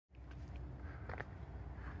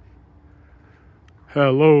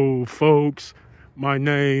Hello, folks. My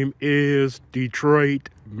name is Detroit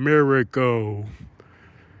Miracle.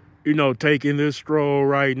 Taking this stroll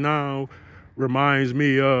right now reminds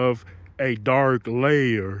me of a dark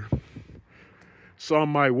layer.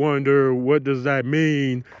 Some might wonder, what does that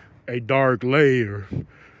mean, a dark layer?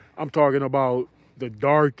 I'm talking about the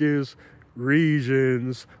darkest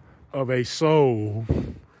regions of a soul.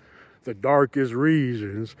 The darkest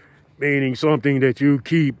regions, meaning something that you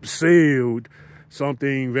keep sealed,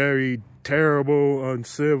 something very terrible,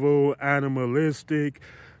 uncivil, animalistic,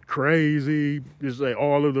 crazy, just like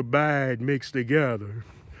all of the bad mixed together.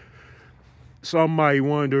 Some might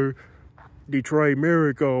wonder, Detroit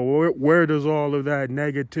Miracle, where does all of that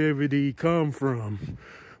negativity come from?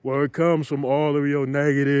 Well, it comes from all of your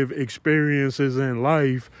negative experiences in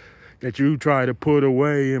life that you try to put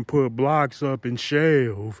away and put blocks up and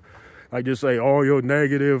shelve. Like just say all your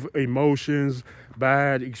negative emotions,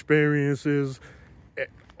 bad experiences,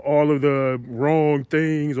 all of the wrong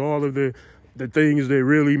things, all of the things that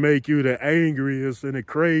really make you the angriest and the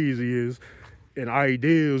craziest, and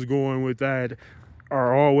ideas going with that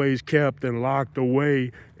are always kept and locked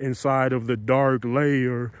away inside of the dark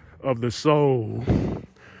layer of the soul.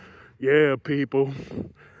 Yeah, people,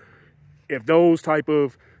 if those type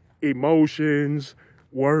of emotions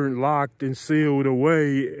weren't locked and sealed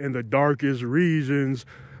away in the darkest regions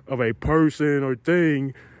of a person or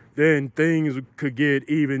thing, then things could get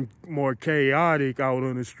even more chaotic out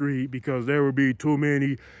on the street because there would be too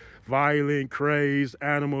many violent, crazed,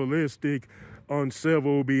 animalistic,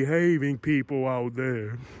 uncivil behaving people out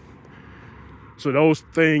there. So those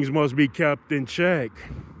things must be kept in check.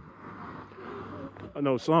 I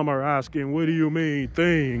know some are asking, what do you mean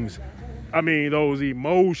things? I mean those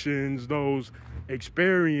emotions, those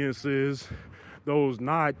experiences, those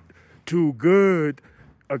not too good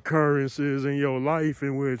occurrences in your life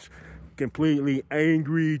in which completely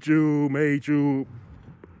angered you, made you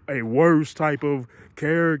a worse type of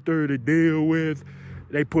character to deal with.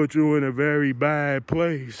 They put you in a very bad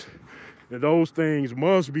place. And those things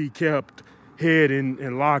must be kept hidden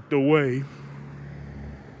and locked away.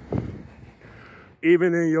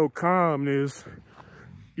 Even in your calmness,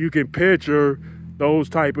 you can picture those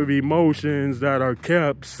type of emotions that are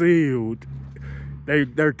kept sealed.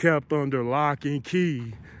 They're kept under lock and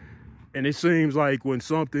key. And it seems like when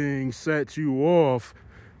something sets you off,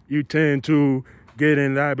 you tend to get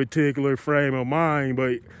in that particular frame of mind.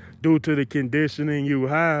 But due to the conditioning you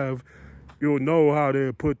have, you'll know how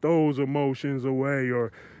to put those emotions away.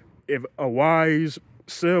 Or if a wise,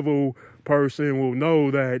 civil person will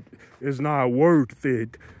know that it's not worth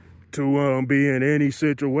it to be in any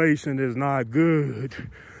situation that's not good.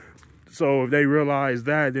 So if they realize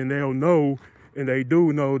that, then they'll know, and they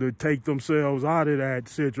do know, to take themselves out of that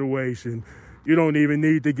situation. You don't even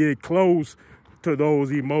need to get close to those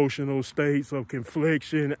emotional states of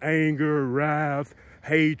confliction, anger, wrath,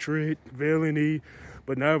 hatred, villainy.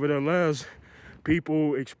 But nevertheless,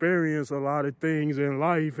 people experience a lot of things in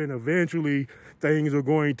life, and eventually things are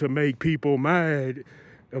going to make people mad.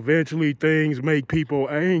 Eventually things make people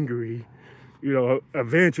angry.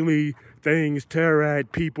 Eventually things tear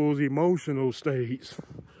at people's emotional states.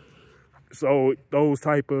 So those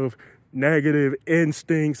type of negative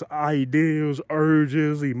instincts, ideas,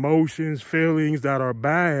 urges, emotions, feelings that are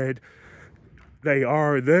bad, they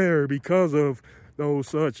are there because of those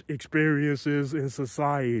such experiences in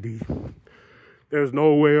society. There's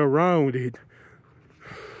no way around it.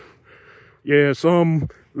 Yeah, some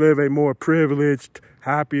live a more privileged,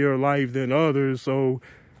 happier life than others, so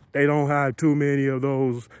they don't have too many of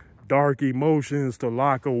those dark emotions to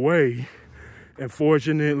lock away. And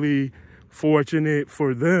fortunate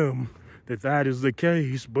for them that is the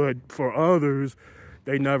case. But for others,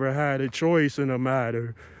 they never had a choice in the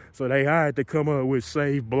matter. So they had to come up with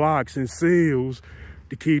safe blocks and seals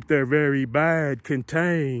to keep their very bad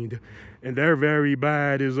contained. And their very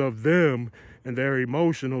bad is of them and their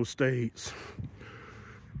emotional states.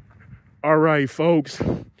 All right, folks.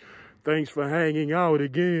 Thanks for hanging out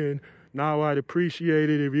again. Now, I'd appreciate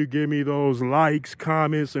it if you give me those likes,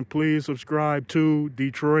 comments, and please subscribe to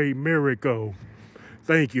Detroit Miracle.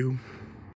 Thank you.